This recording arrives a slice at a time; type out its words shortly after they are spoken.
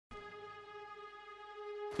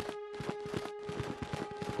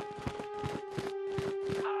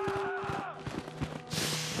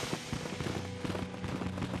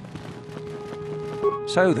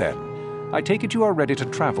So then, I take it you are ready to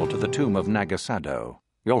travel to the tomb of NAGA SADOW.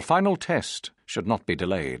 Your final test should not be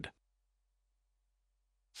delayed.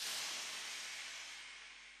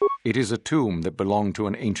 It is a tomb that belonged to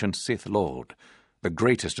an ancient Sith Lord, the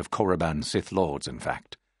greatest of Korriban's Sith Lords, in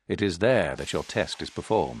fact. It is there that your test is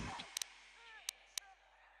performed.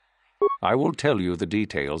 I will tell you the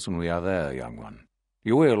details when we are there, young one.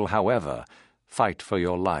 You will, however, fight for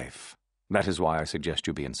your life. That is why I suggest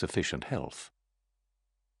you be in sufficient health.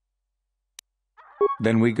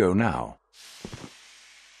 Then we go now.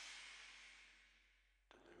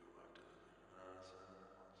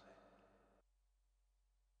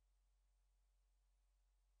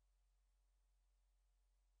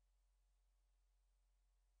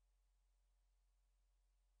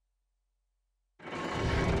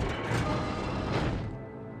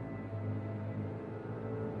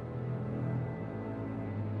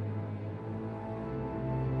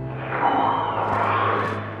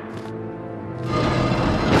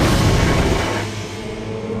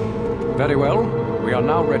 Very well. We are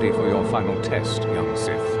now ready for your final test, young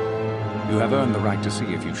Sith. You have earned the right to see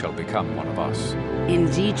if you shall become one of us.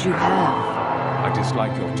 Indeed you have. I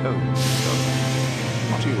dislike your tone, so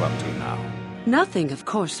what are you up to now? Nothing, of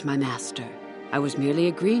course, my master. I was merely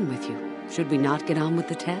agreeing with you. Should we not get on with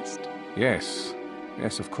the test? Yes.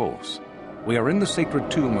 Yes, of course. We are in the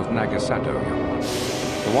sacred tomb of NAGA SADOW, young one.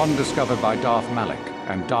 The one discovered by Darth Malak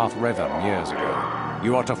and Darth Revan years ago.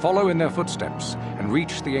 You are to follow in their footsteps and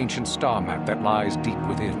reach the ancient star map that lies deep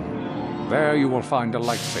within. There you will find a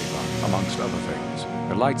lightsaber, amongst other things.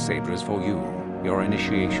 The lightsaber is for you, your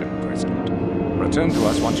initiation present. Return to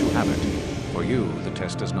us once you have it. For you, the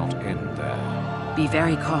test does not end there. Be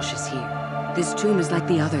very cautious here. This tomb is like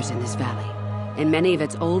the others in this valley, and many of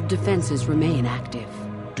its old defenses remain active.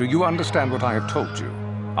 Do you understand what I have told you?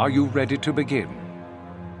 Are you ready to begin?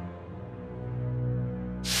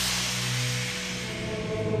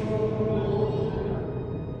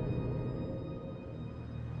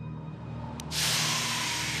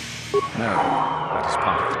 No, that is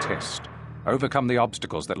part of the test. Overcome the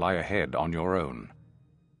obstacles that lie ahead on your own.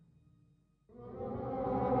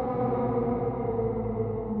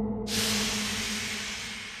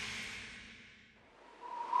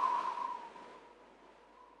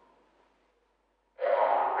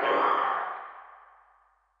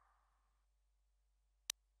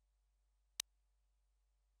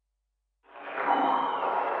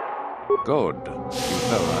 Good.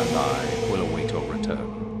 Uther and I will await your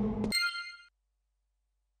return.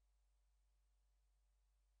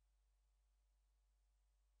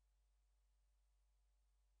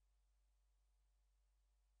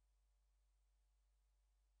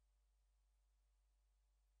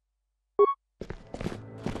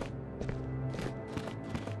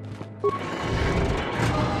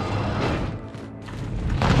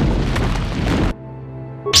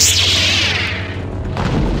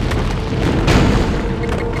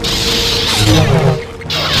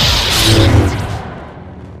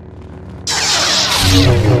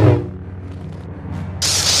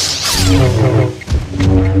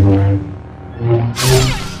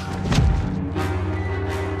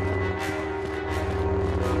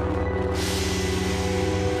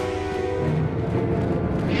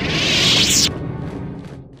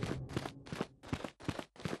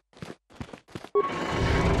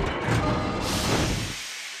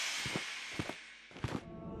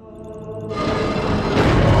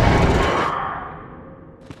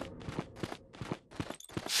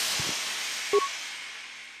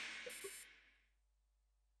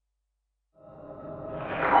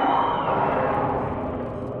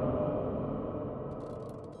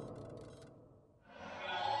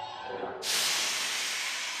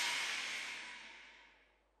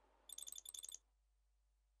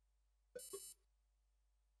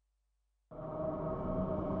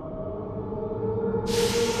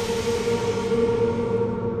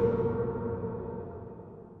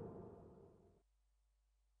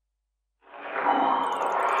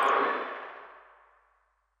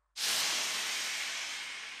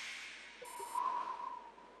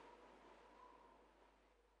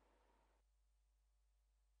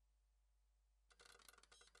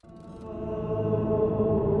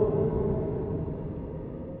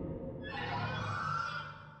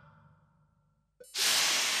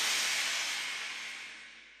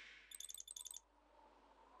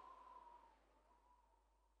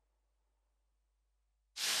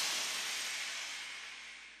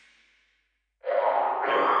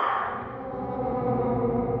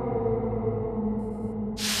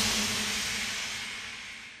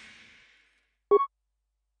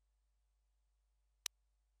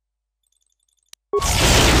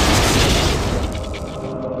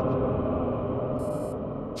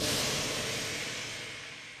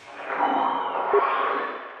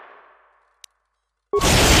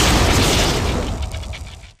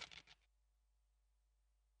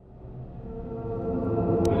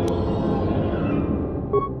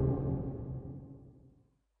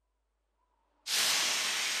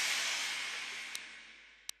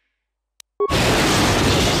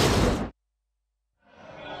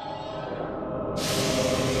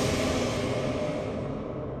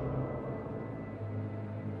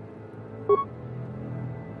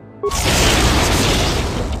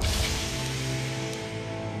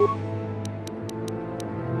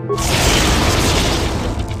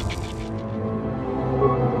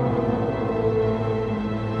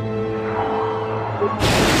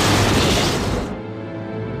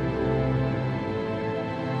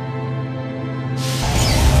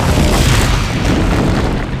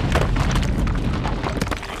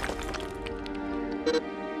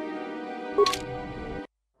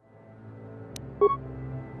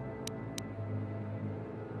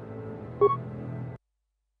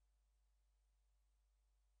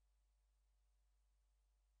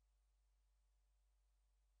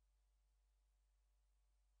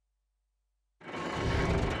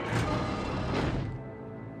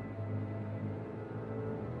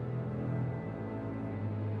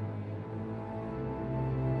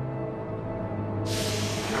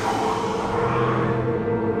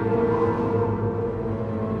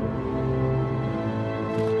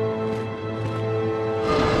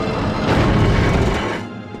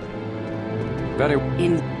 Very.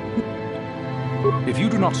 In... If you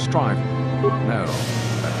do not strive... No.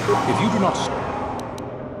 If you do not...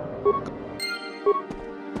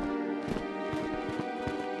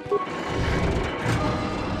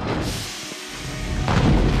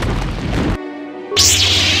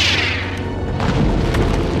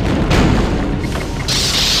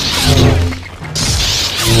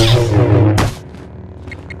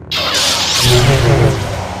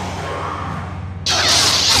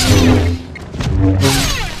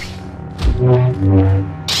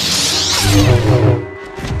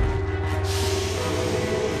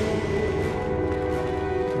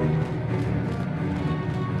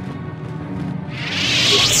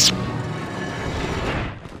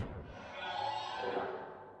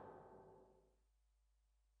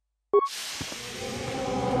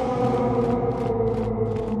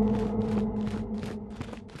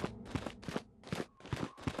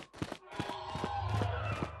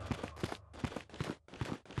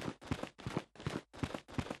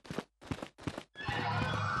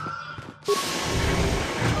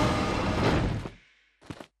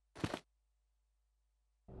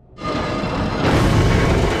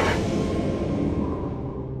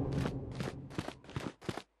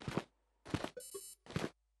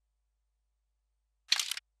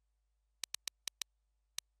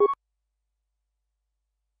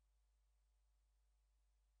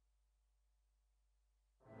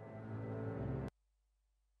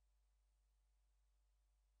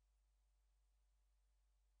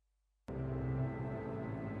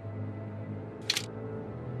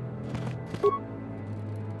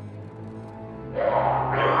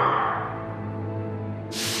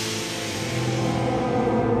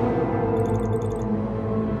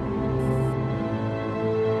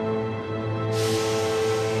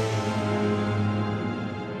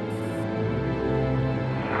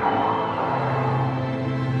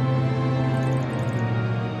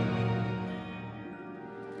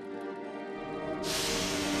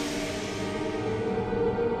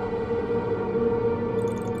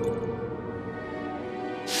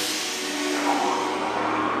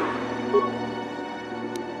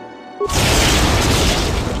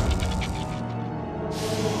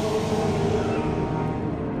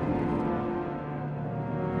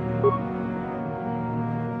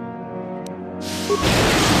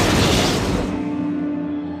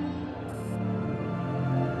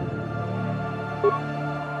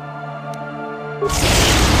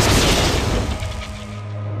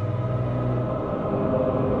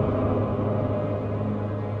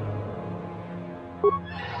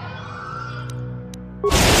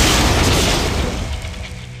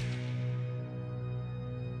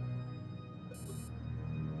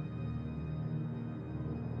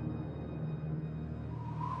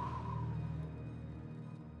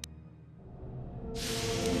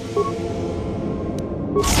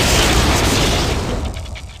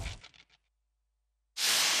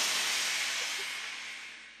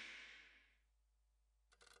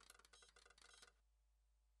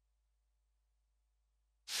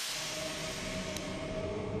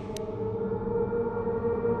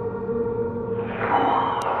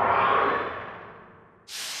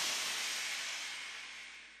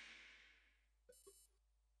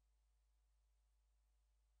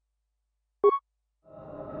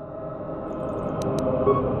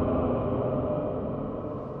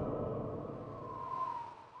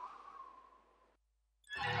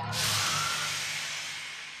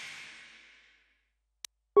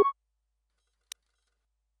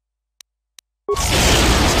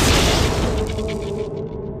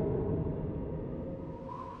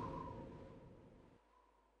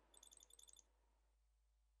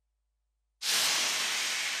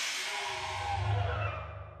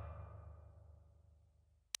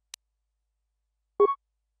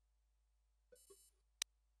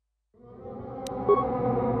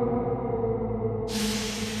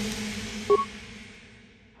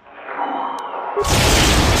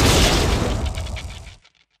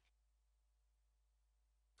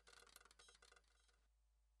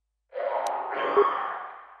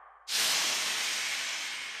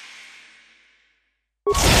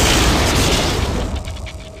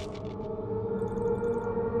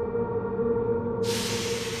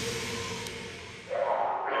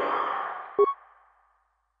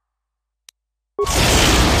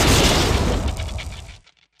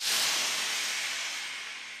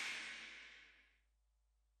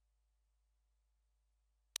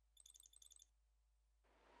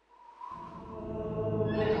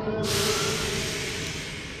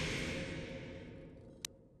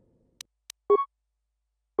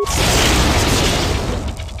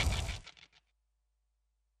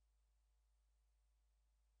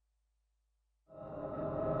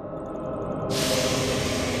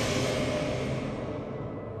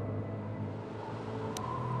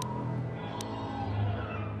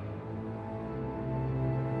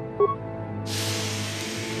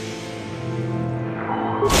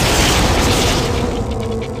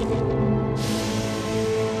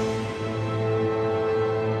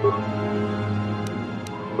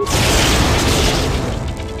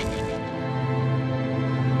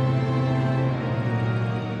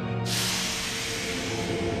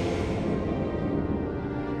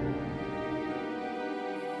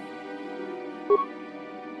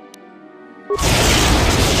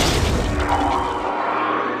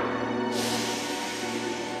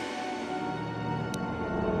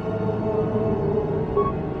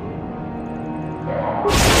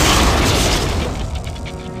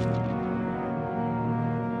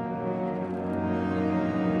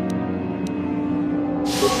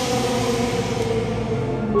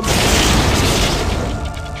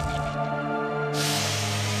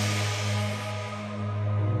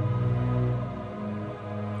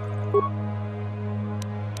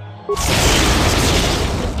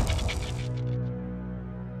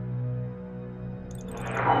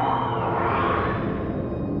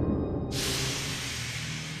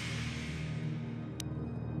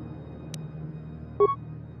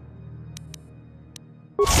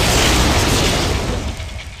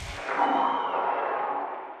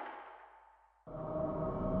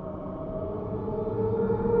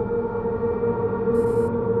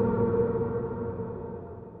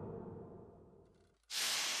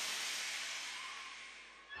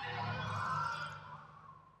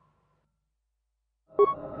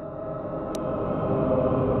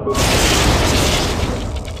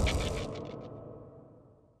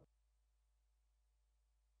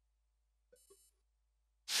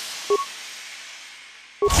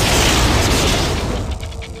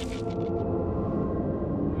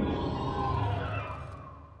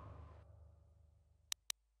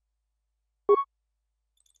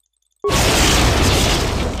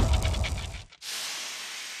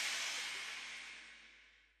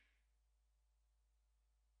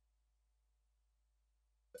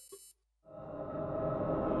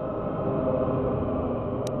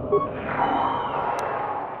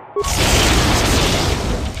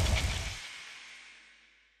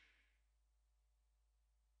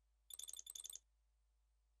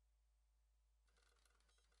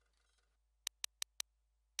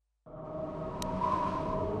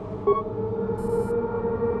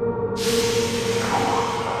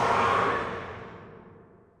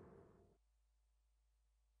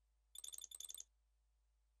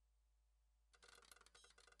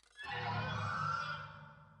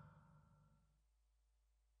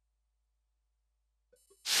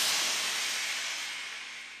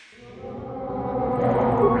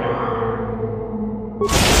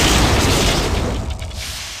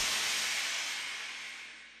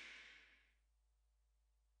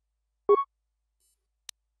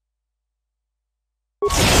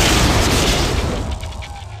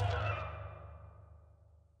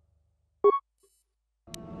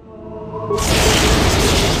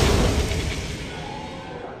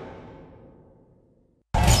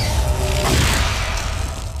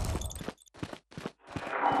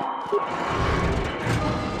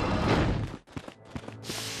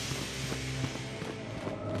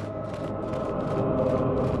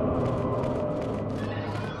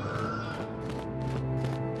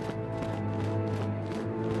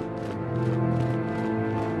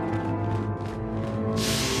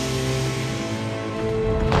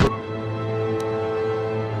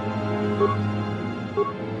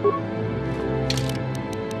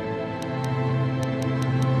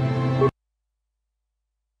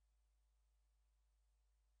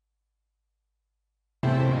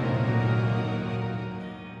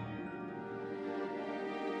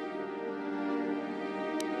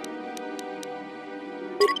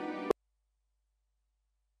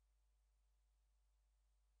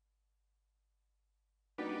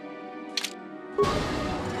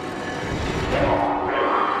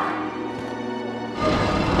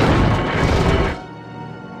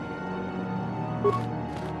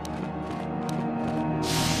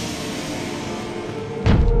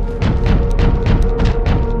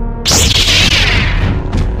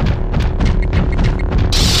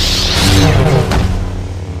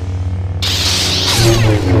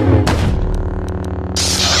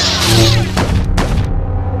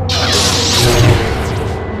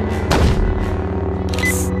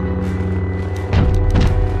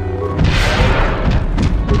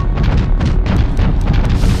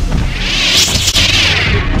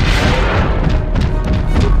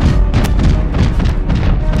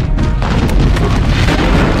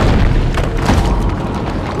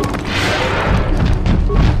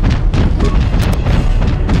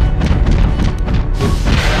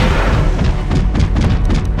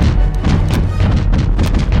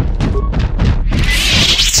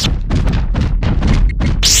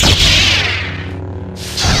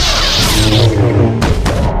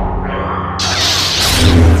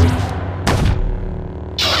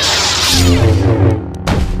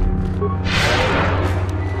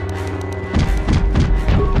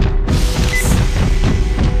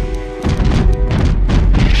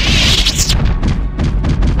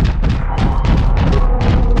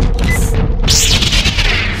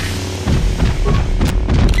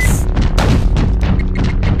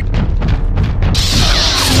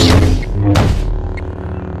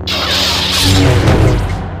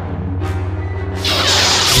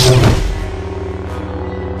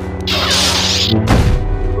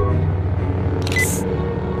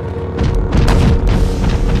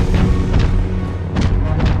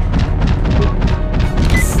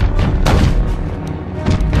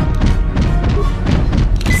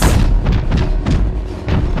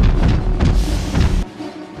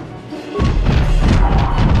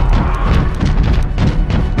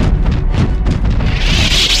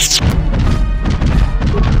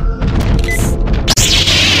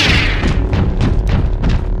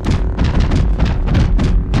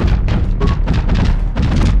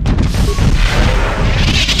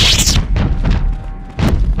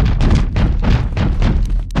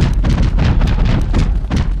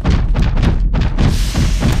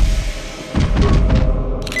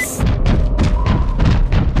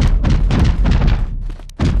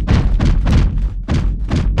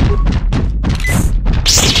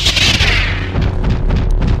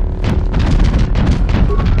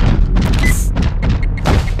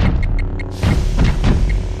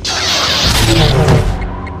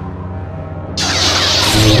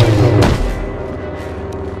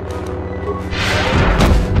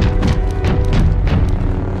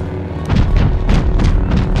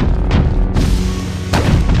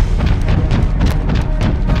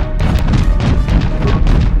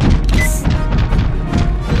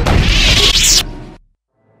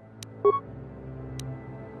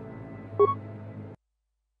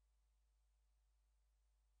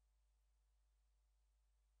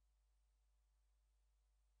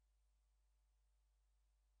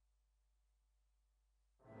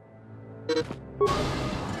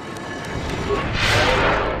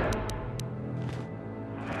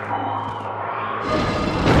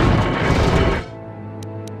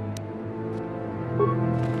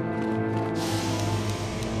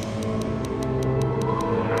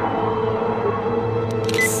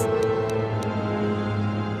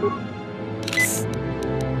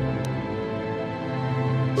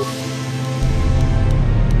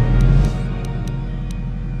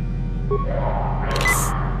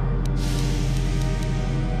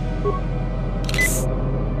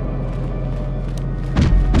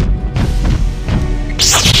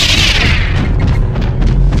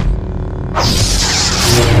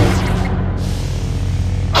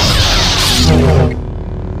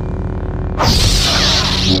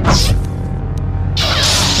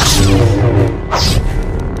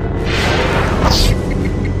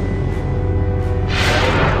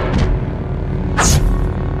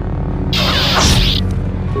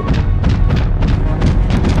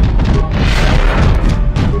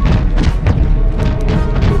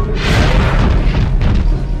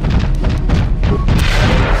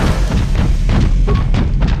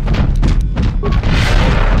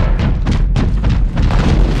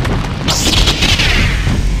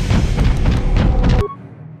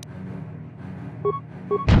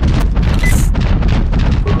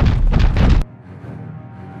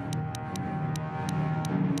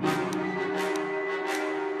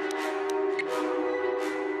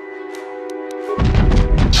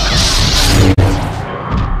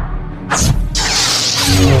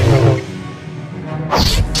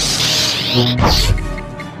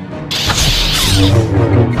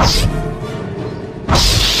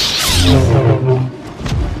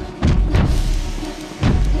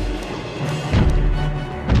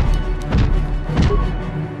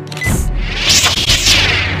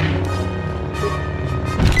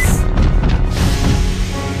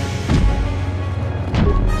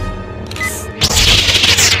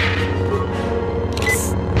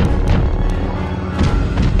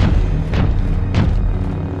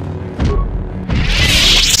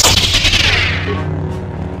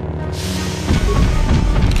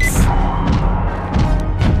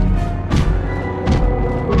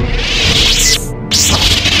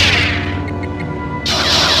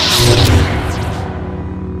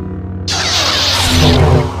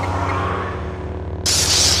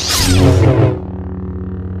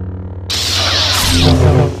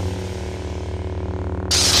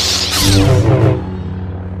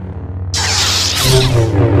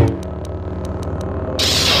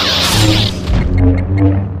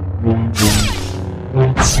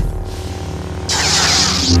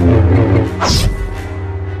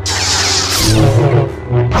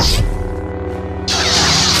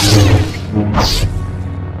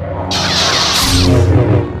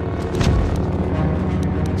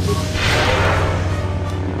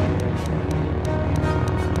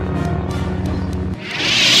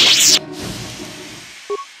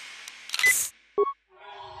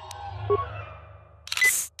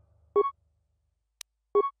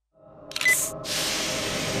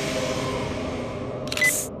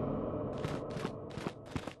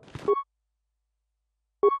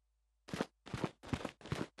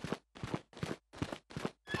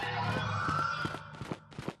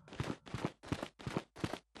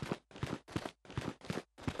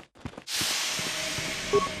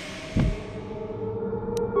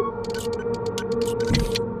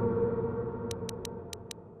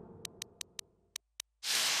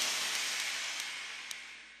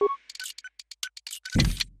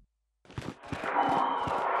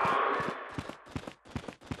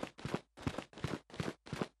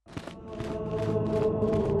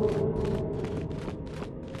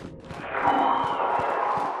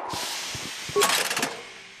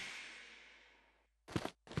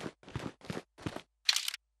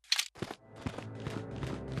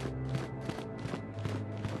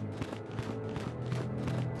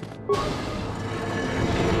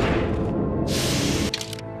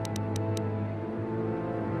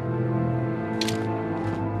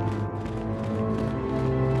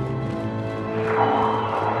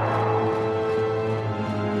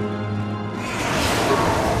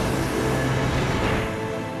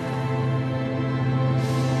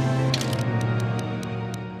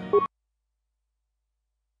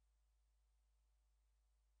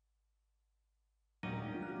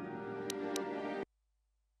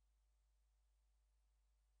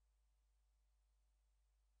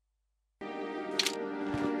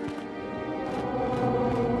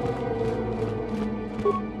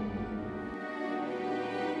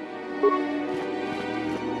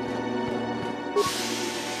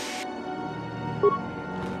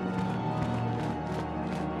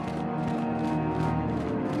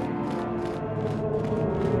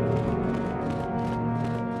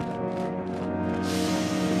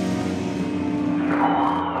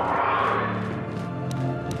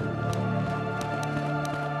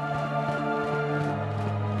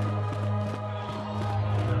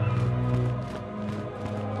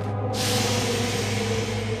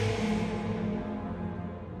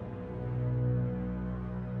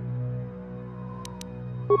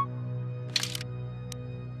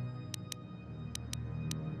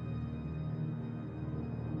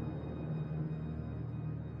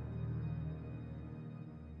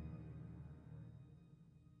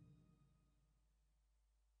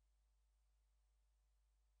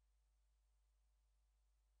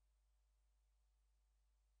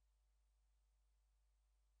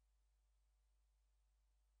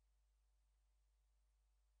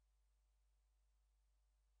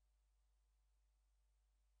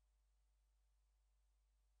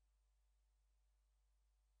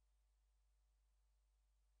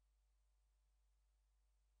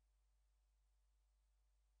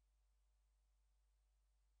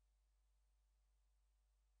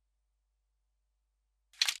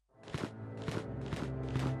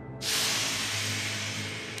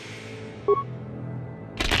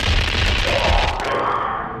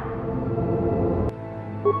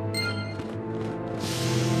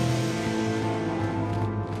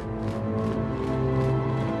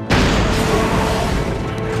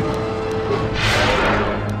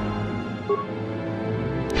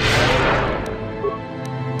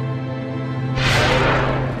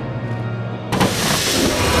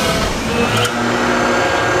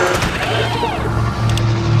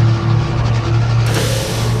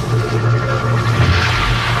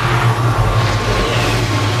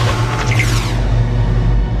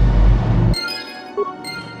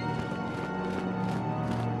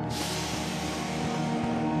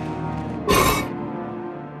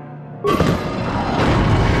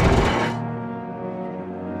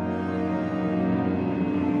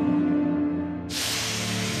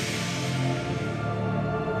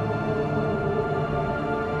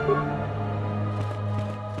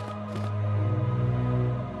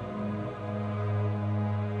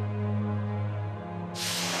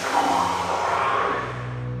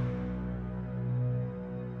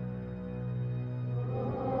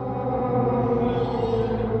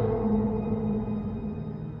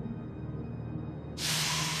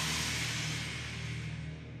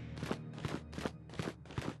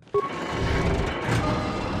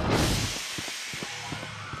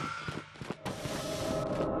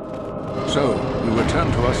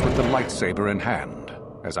 us with the lightsaber in hand,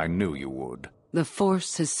 as I knew you would. The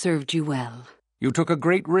Force has served you well. You took a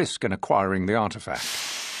great risk in acquiring the artifact.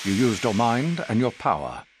 You used your mind and your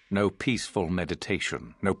power. No peaceful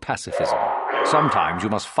meditation, no pacifism. Sometimes you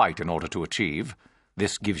must fight in order to achieve.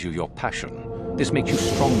 This gives you your passion. This makes you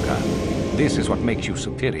stronger. This is what makes you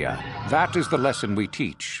superior. That is the lesson we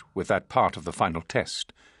teach with that part of the final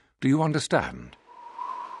test. Do you understand?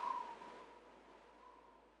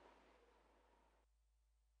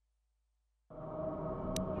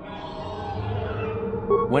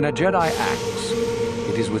 When a Jedi acts,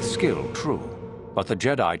 it is with skill, true. But the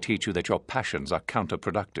Jedi teach you that your passions are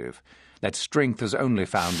counterproductive, that strength is only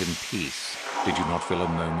found in peace. Did you not feel a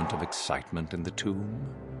moment of excitement in the tomb?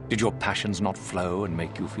 Did your passions not flow and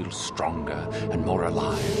make you feel stronger and more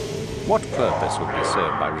alive? What purpose would be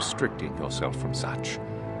served by restricting yourself from such?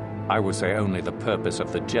 I would say only the purpose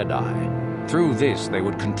of the Jedi. Through this, they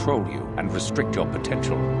would control you and restrict your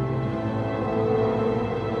potential.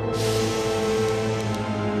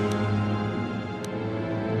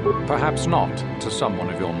 Perhaps not to someone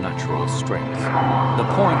of your natural strength.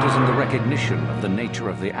 The point is in the recognition of the nature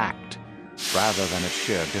of the act, rather than its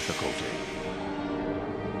sheer difficulty.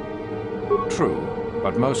 True,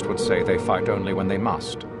 but most would say they fight only when they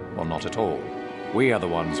must, or not at all. We are the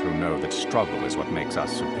ones who know that struggle is what makes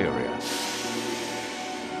us superior.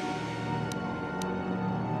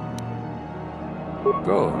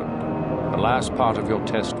 Good. The last part of your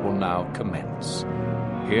test will now commence.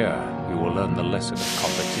 Here, you will learn the lesson of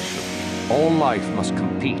competition. All life must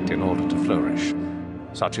compete in order to flourish.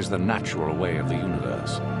 Such is the natural way of the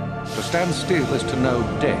universe. To stand still is to know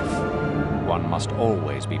death. One must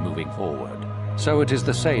always be moving forward. So it is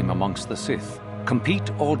the same amongst the Sith. Compete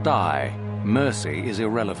or die. Mercy is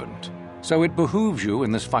irrelevant. So it behooves you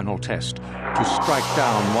in this final test to strike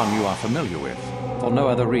down one you are familiar with, for no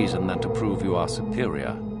other reason than to prove you are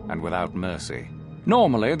superior and without mercy.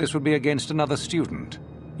 Normally, this would be against another student.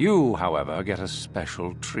 You, however, get a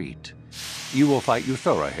special treat. You will fight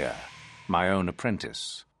Euthura here, my own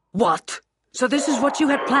apprentice. What? So this is what you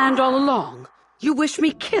had planned all along? You wish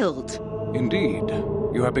me killed? Indeed.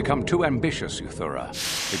 You have become too ambitious, Euthura.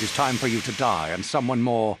 It is time for you to die, and someone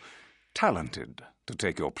more talented to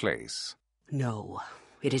take your place. No.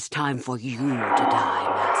 It is time for you to die,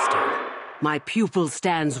 Master. My pupil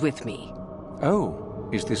stands with me. Oh,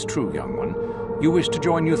 is this true, young one? You wish to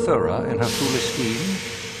join Euthura in her foolish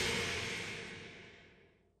scheme?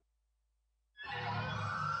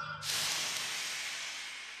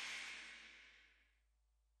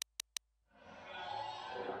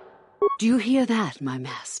 Do you hear that, my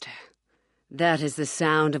master? That is the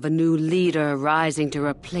sound of a new leader rising to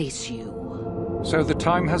replace you. So the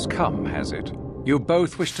time has come, has it? You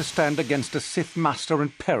both wish to stand against a Sith Master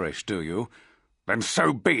and perish, do you? Then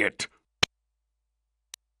so be it!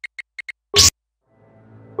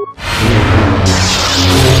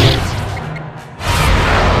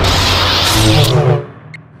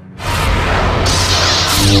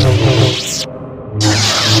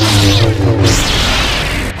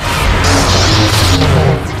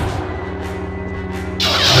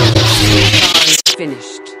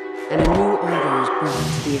 Finished, and a new order is brought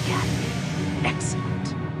to the Academy.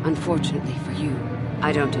 Excellent. Unfortunately for you,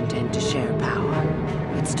 I don't intend to share power.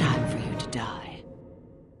 It's time for you to die.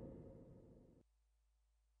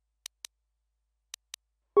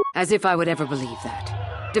 As if I would ever believe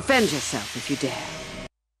that. Defend yourself if you dare.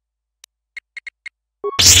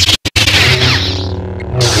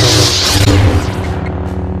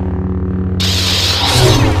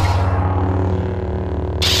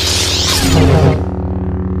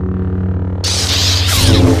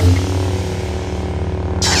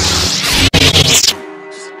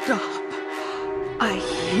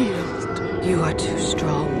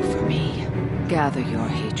 Gather your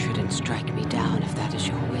hatred and strike me down if that is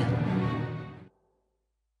your will.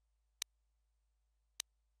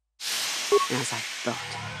 As I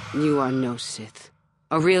thought, you are no Sith.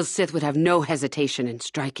 A real Sith would have no hesitation in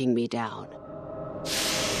striking me down.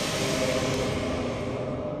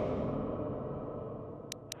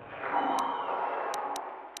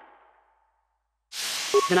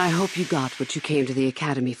 Then I hope you got what you came to the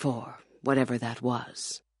Academy for, whatever that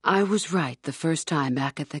was. I was right the first time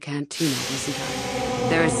back at the cantina, wasn't I?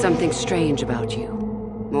 There is something strange about you.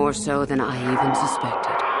 More so than I even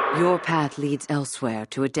suspected. Your path leads elsewhere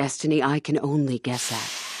to a destiny I can only guess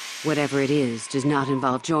at. Whatever it is does not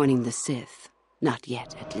involve joining the Sith. Not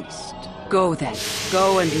yet, at least. Go then.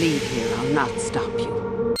 Go and leave here. I'll not stop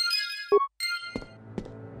you.